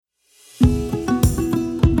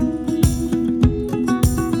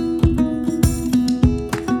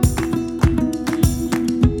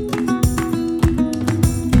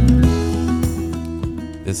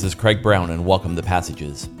This is Craig Brown, and welcome to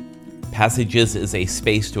Passages. Passages is a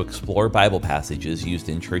space to explore Bible passages used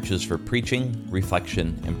in churches for preaching,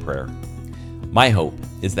 reflection, and prayer. My hope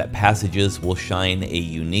is that Passages will shine a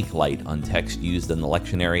unique light on text used in the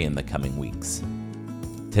lectionary in the coming weeks.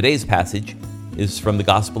 Today's passage is from the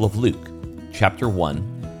Gospel of Luke, chapter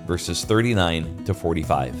 1, verses 39 to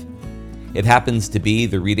 45. It happens to be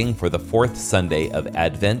the reading for the fourth Sunday of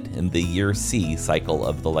Advent in the Year C cycle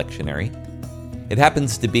of the lectionary. It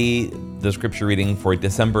happens to be the scripture reading for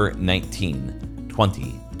December 19,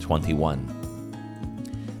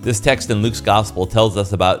 2021. This text in Luke's Gospel tells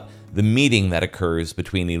us about the meeting that occurs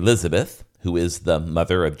between Elizabeth, who is the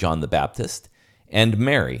mother of John the Baptist, and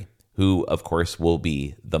Mary, who, of course, will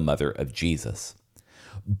be the mother of Jesus.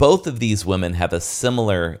 Both of these women have a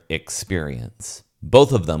similar experience.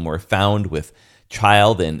 Both of them were found with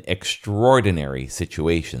child in extraordinary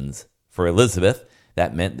situations. For Elizabeth,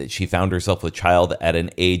 that meant that she found herself with child at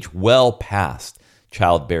an age well past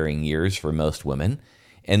childbearing years for most women,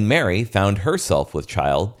 and Mary found herself with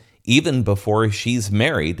child even before she's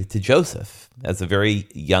married to Joseph as a very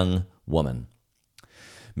young woman.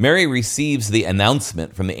 Mary receives the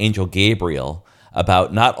announcement from the angel Gabriel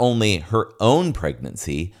about not only her own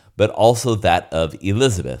pregnancy, but also that of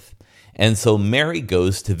Elizabeth. And so Mary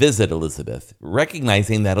goes to visit Elizabeth,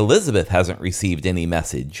 recognizing that Elizabeth hasn't received any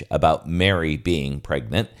message about Mary being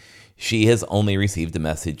pregnant. She has only received a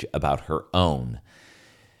message about her own.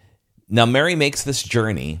 Now, Mary makes this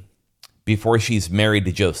journey before she's married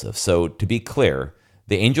to Joseph. So to be clear,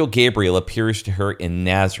 the angel Gabriel appears to her in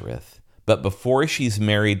Nazareth, but before she's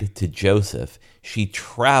married to Joseph, she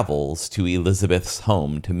travels to Elizabeth's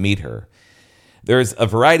home to meet her. There's a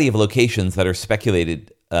variety of locations that are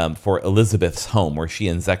speculated for Elizabeth's home, where she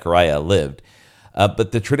and Zechariah lived.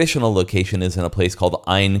 But the traditional location is in a place called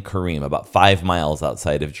Ein Karim, about 5 miles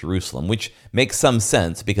outside of Jerusalem, which makes some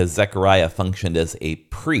sense because Zechariah functioned as a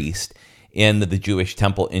priest in the Jewish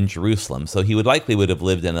temple in Jerusalem. So he would have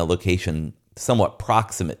lived in a location somewhat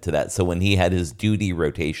proximate to that. So when he had his duty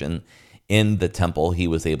rotation in the temple, he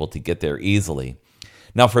was able to get there easily.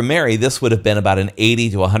 Now for Mary, this would have been about an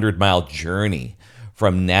 80 to 100 mile journey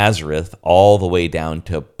from Nazareth all the way down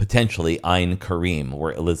to potentially Ein Karim,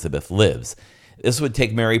 where Elizabeth lives. This would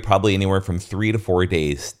take Mary probably anywhere from 3 to 4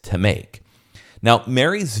 days to make. Now,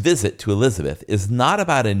 Mary's visit to Elizabeth is not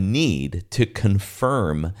about a need to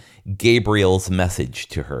confirm Gabriel's message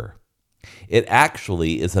to her. It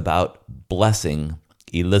actually is about blessing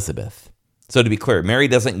Elizabeth. So to be clear, Mary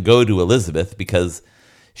doesn't go to Elizabeth because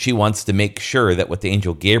she wants to make sure that what the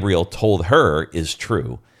angel Gabriel told her is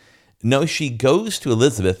true. No, she goes to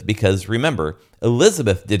Elizabeth because, remember,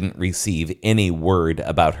 Elizabeth didn't receive any word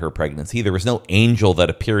about her pregnancy. There was no angel that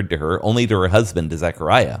appeared to her, only to her husband, to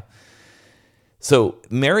Zechariah. So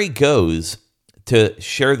Mary goes to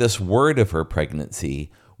share this word of her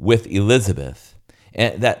pregnancy with Elizabeth.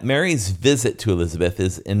 And that Mary's visit to Elizabeth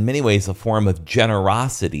is in many ways a form of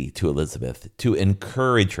generosity to Elizabeth, to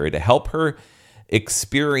encourage her, to help her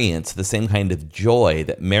experience the same kind of joy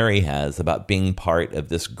that Mary has about being part of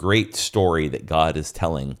this great story that God is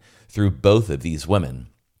telling through both of these women.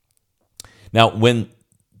 Now, when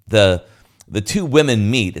the two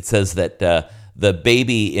women meet, it says that the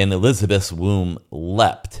baby in Elizabeth's womb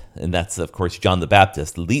leapt, and that's, of course, John the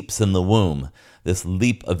Baptist, leaps in the womb, this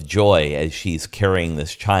leap of joy as she's carrying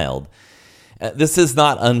this child. This is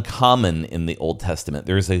not uncommon in the Old Testament.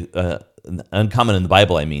 There's uncommon in the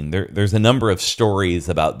Bible, I mean. There's a number of stories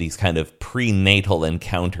about these kind of prenatal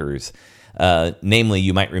encounters. Namely,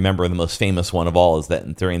 you might remember the most famous one of all is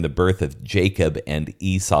that during the birth of Jacob and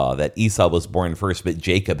Esau, that Esau was born first, but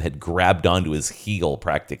Jacob had grabbed onto his heel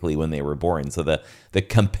practically when they were born. So the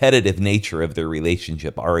competitive nature of their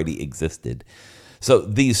relationship already existed. So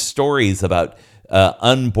these stories about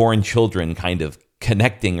unborn children kind of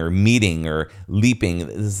connecting or meeting or leaping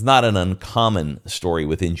is not an uncommon story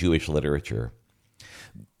within Jewish literature.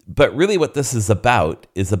 But really what this is about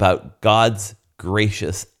God's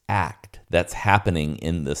gracious act that's happening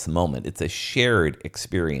in this moment. It's a shared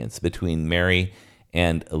experience between Mary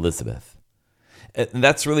and Elizabeth. And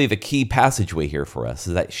that's really the key passageway here for us,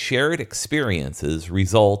 is that shared experiences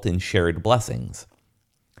result in shared blessings.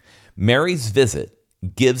 Mary's visit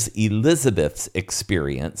gives Elizabeth's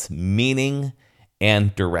experience meaning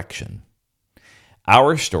and direction.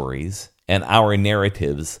 Our stories and our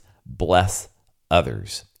narratives bless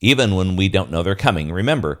others, even when we don't know they're coming.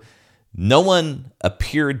 Remember, no one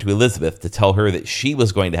appeared to Elizabeth to tell her that she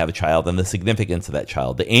was going to have a child and the significance of that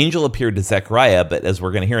child. The angel appeared to Zechariah, but as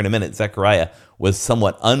we're going to hear in a minute, Zechariah was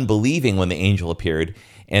somewhat unbelieving when the angel appeared,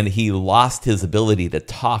 and he lost his ability to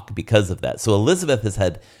talk because of that. So Elizabeth has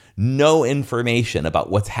had no information about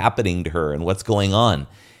what's happening to her and what's going on.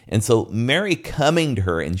 And so Mary coming to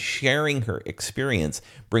her and sharing her experience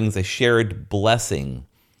brings a shared blessing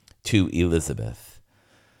to Elizabeth.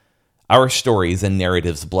 Our stories and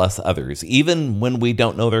narratives bless others, even when we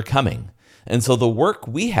don't know they're coming. And so the work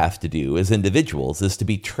we have to do as individuals is to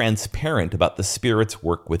be transparent about the Spirit's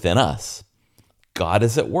work within us. God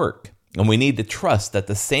is at work, and we need to trust that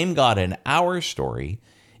the same God in our story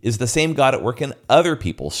is the same God at work in other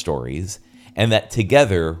people's stories, and that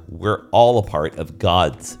together we're all a part of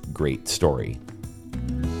God's great story.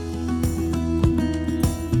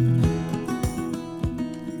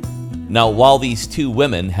 Now, while these two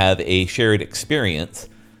women have a shared experience,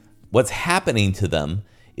 what's happening to them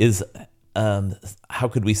is, how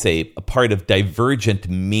could we say, a part of divergent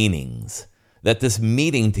meanings. That this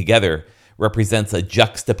meeting together represents a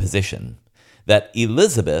juxtaposition. That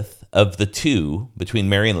Elizabeth, of the two, between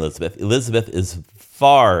Mary and Elizabeth is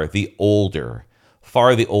far the older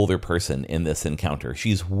person in this encounter.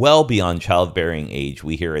 She's well beyond childbearing age,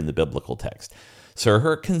 we hear in the biblical text. So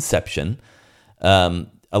her conception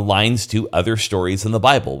aligns to other stories in the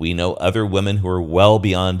Bible. We know other women who are well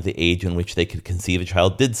beyond the age in which they could conceive a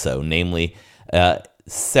child did so, namely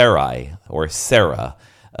Sarai, or Sarah,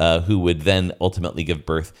 who would then ultimately give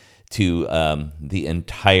birth to the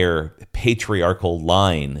entire patriarchal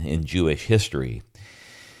line in Jewish history.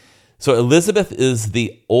 So Elizabeth is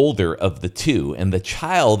the older of the two, and the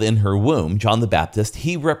child in her womb, John the Baptist,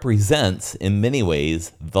 he represents, in many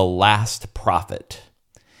ways, the last prophet.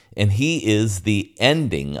 And he is the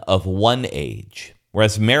ending of one age.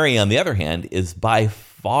 Whereas Mary, on the other hand, is by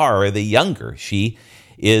far the younger. She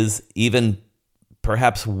is even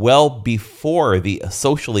perhaps well before the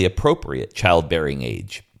socially appropriate childbearing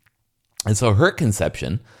age. And so her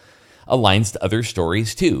conception aligns to other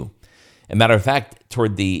stories too. As a matter of fact,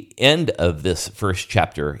 toward the end of this first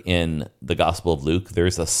chapter in the Gospel of Luke,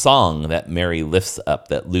 there's a song that Mary lifts up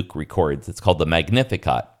that Luke records. It's called the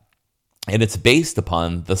Magnificat. And it's based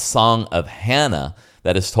upon the song of Hannah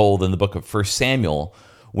that is told in the book of 1 Samuel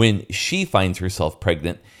when she finds herself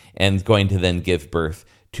pregnant and going to then give birth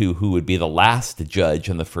to who would be the last judge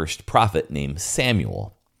and the first prophet named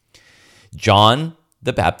Samuel. John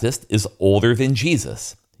the Baptist is older than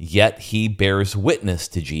Jesus, yet he bears witness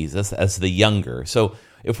to Jesus as the younger. So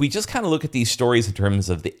if we just kind of look at these stories in terms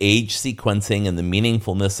of the age sequencing and the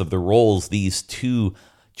meaningfulness of the roles these two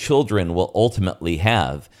children will ultimately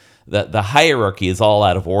have, the hierarchy is all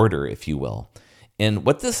out of order, if you will. And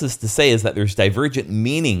what this is to say is that there's divergent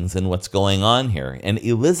meanings in what's going on here. And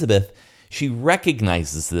Elizabeth, she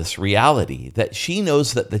recognizes this reality, that she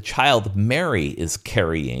knows that the child Mary is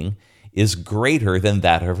carrying is greater than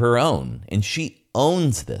that of her own. And she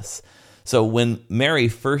owns this. So when Mary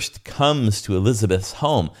first comes to Elizabeth's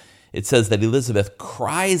home, it says that Elizabeth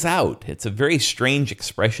cries out. It's a very strange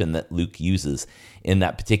expression that Luke uses in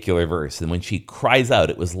that particular verse. And when she cries out,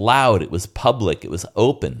 it was loud, it was public, it was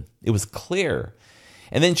open, it was clear.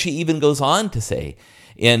 And then she even goes on to say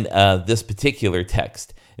in this particular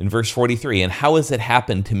text, in verse 43, "And how has it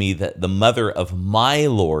happened to me that the mother of my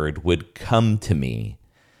Lord would come to me?"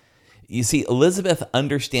 You see, Elizabeth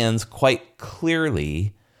understands quite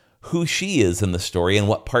clearly who she is in the story and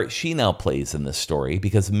what part she now plays in this story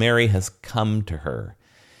because Mary has come to her.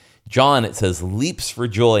 John, it says, leaps for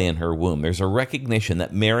joy in her womb. There's a recognition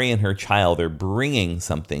that Mary and her child are bringing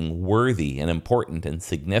something worthy and important and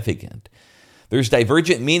significant. There's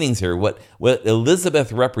divergent meanings here. What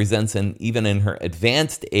Elizabeth represents, even in her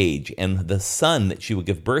advanced age, and the son that she would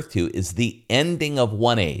give birth to is the ending of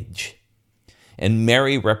one age. And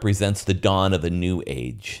Mary represents the dawn of a new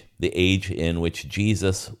age, the age in which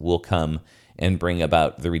Jesus will come and bring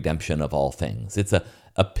about the redemption of all things. It's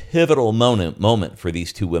a pivotal moment for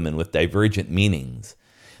these two women with divergent meanings.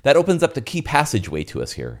 That opens up the key passageway to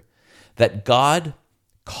us here, that God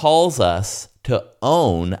calls us to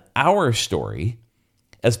own our story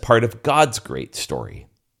as part of God's great story.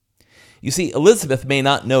 You see, Elizabeth may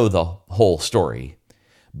not know the whole story,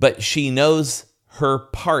 but she knows her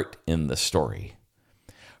part in the story.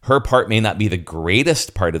 Her part may not be the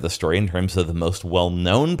greatest part of the story in terms of the most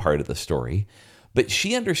well-known part of the story, but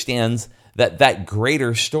she understands that that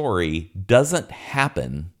greater story doesn't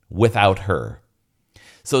happen without her.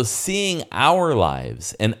 So seeing our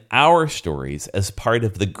lives and our stories as part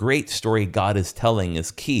of the great story God is telling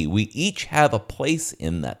is key. We each have a place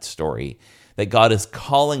in that story that God is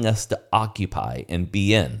calling us to occupy and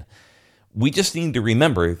be in. We just need to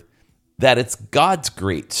remember that it's God's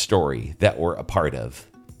great story that we're a part of,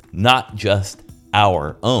 not just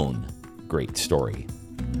our own great story.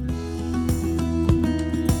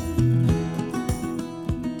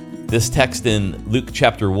 This text in Luke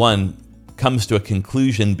chapter 1 comes to a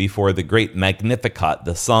conclusion before the great Magnificat,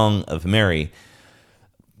 the Song of Mary,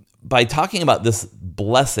 by talking about this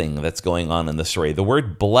blessing that's going on in the story. The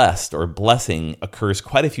word blessed or blessing occurs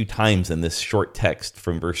quite a few times in this short text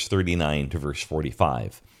from verse 39 to verse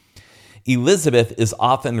 45. Elizabeth is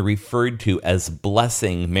often referred to as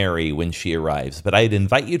blessing Mary when she arrives, but I'd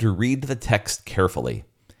invite you to read the text carefully.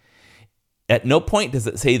 At no point does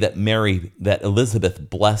it say that Elizabeth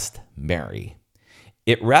blessed Mary.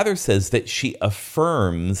 It rather says that she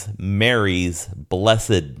affirms Mary's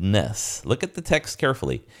blessedness. Look at the text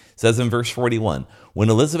carefully. It says in verse 41, when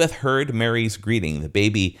Elizabeth heard Mary's greeting, the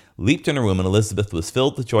baby leaped in her womb, and Elizabeth was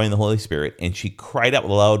filled with joy in the Holy Spirit, and she cried out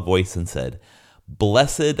with a loud voice and said,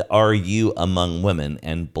 "Blessed are you among women,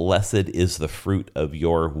 and blessed is the fruit of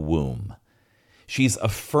your womb." She's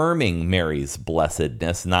affirming Mary's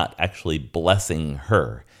blessedness, not actually blessing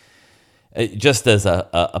her. Just as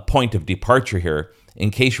a point of departure here,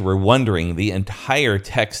 in case you were wondering, the entire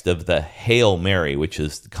text of the Hail Mary, which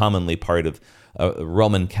is commonly part of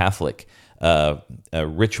Roman Catholic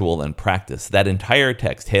ritual and practice, that entire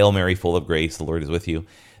text, Hail Mary, full of grace, the Lord is with you,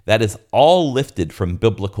 that is all lifted from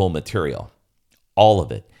biblical material, all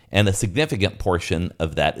of it. And a significant portion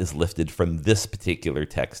of that is lifted from this particular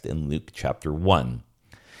text in Luke chapter 1.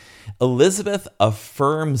 Elizabeth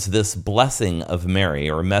affirms this blessing of Mary,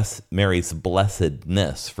 or Mary's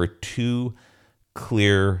blessedness, for two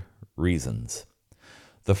clear reasons.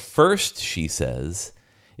 The first, she says,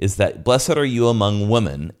 is that blessed are you among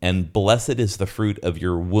women, and blessed is the fruit of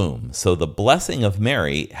your womb. So the blessing of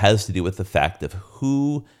Mary has to do with the fact of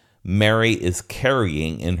who Mary is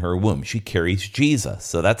carrying in her womb. She carries Jesus.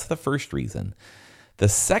 So that's the first reason. The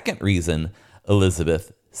second reason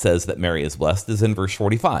Elizabeth says that Mary is blessed is in verse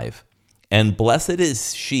 45. And blessed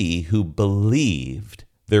is she who believed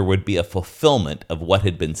there would be a fulfillment of what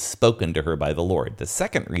had been spoken to her by the Lord. The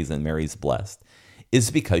second reason Mary's blessed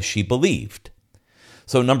is because she believed.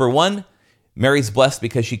 So number one, Mary's blessed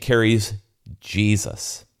because she carries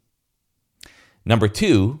Jesus. Number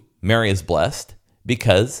two, Mary is blessed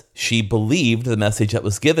because she believed the message that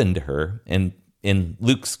was given to her. And in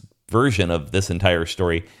Luke's version of this entire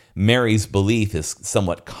story, Mary's belief is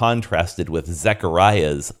somewhat contrasted with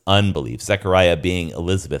Zechariah's unbelief. Zechariah being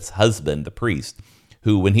Elizabeth's husband, the priest,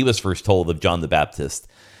 who, when he was first told of John the Baptist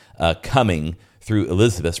coming through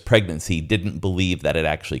Elizabeth's pregnancy, didn't believe that it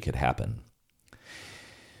actually could happen.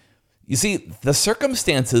 You see, the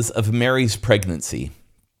circumstances of Mary's pregnancy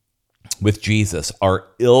with Jesus are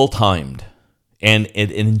ill-timed, and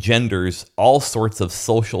it engenders all sorts of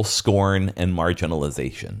social scorn and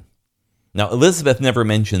marginalization. Now, Elizabeth never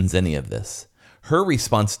mentions any of this. Her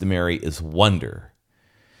response to Mary is wonder.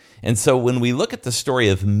 And so when we look at the story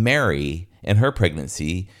of Mary and her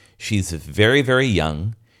pregnancy, she's very, very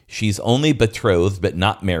young. She's only betrothed but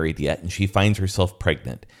not married yet, and she finds herself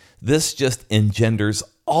pregnant. This just engenders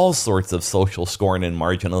all sorts of social scorn and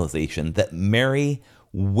marginalization that Mary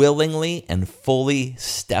willingly and fully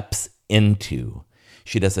steps into.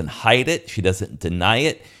 She doesn't hide it. She doesn't deny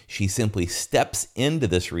it. She simply steps into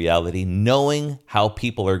this reality knowing how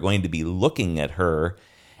people are going to be looking at her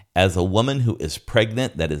as a woman who is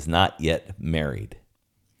pregnant that is not yet married.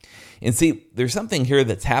 And see, there's something here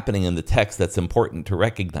that's happening in the text that's important to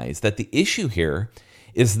recognize, that the issue here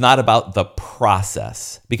is not about the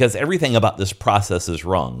process, because everything about this process is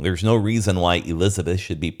wrong. There's no reason why Elizabeth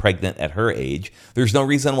should be pregnant at her age. There's no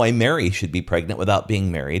reason why Mary should be pregnant without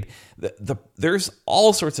being married. There's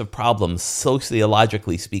all sorts of problems,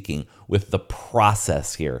 sociologically speaking, with the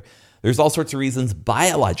process here. There's all sorts of reasons,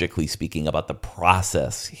 biologically speaking, about the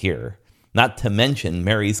process here. Not to mention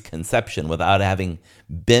Mary's conception without having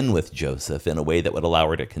been with Joseph in a way that would allow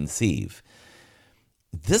her to conceive.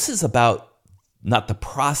 This is about not the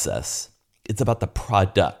process, it's about the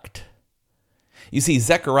product. You see,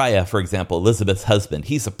 Zechariah, for example, Elizabeth's husband,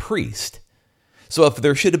 he's a priest. So if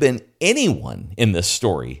there should have been anyone in this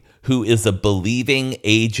story who is a believing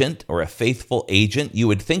agent or a faithful agent, you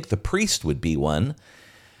would think the priest would be one.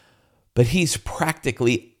 But he's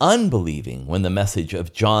practically unbelieving when the message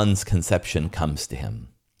of John's conception comes to him.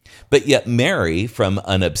 But yet Mary, from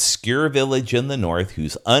an obscure village in the north,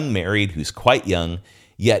 who's unmarried, who's quite young,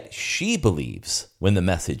 yet she believes when the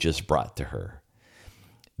message is brought to her.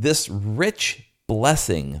 This rich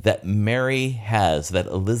blessing that Mary has, that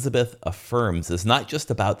Elizabeth affirms, is not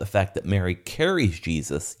just about the fact that Mary carries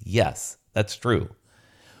Jesus. Yes, that's true.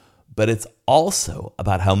 But it's also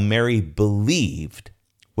about how Mary believed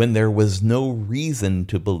when there was no reason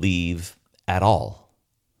to believe at all.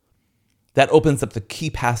 That opens up the key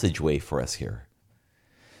passageway for us here.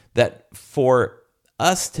 That for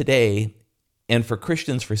us today, and for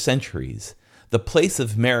Christians for centuries, the place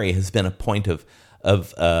of Mary has been a point of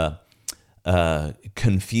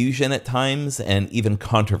confusion at times and even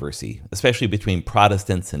controversy, especially between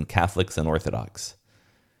Protestants and Catholics and Orthodox.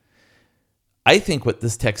 I think what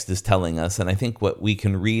this text is telling us, and I think what we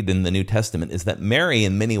can read in the New Testament, is that Mary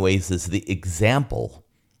in many ways is the example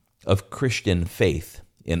of Christian faith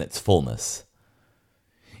in its fullness.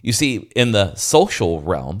 You see, in the social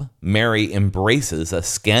realm, Mary embraces a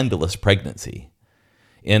scandalous pregnancy.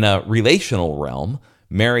 In a relational realm,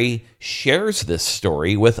 Mary shares this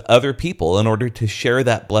story with other people in order to share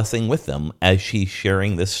that blessing with them as she's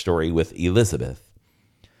sharing this story with Elizabeth.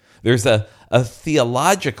 There's a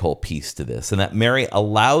theological piece to this, in that Mary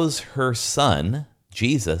allows her son,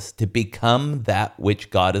 Jesus, to become that which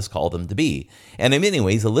God has called him to be. And in many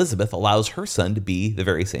ways, Elizabeth allows her son to be the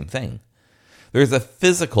very same thing. There's a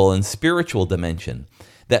physical and spiritual dimension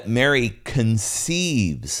that Mary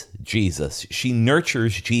conceives Jesus. She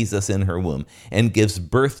nurtures Jesus in her womb and gives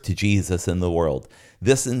birth to Jesus in the world.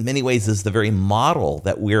 This, in many ways, is the very model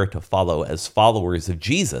that we're to follow as followers of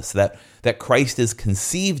Jesus, that Christ is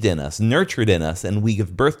conceived in us, nurtured in us, and we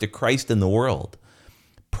give birth to Christ in the world.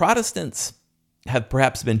 Protestants have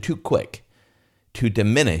perhaps been too quick to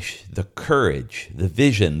diminish the courage, the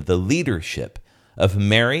vision, the leadership of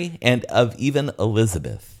Mary and of even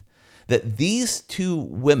Elizabeth. That these two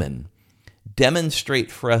women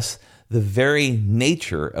demonstrate for us the very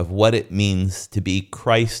nature of what it means to be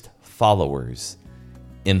Christ followers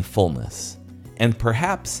in fullness. And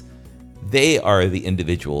perhaps they are the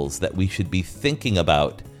individuals that we should be thinking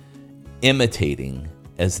about imitating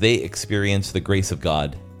as they experience the grace of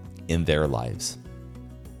God in their lives.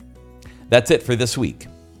 That's it for this week.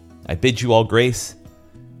 I bid you all grace.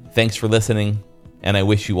 Thanks for listening, and I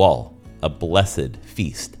wish you all a blessed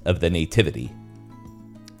feast of the Nativity.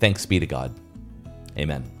 Thanks be to God.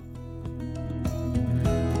 Amen.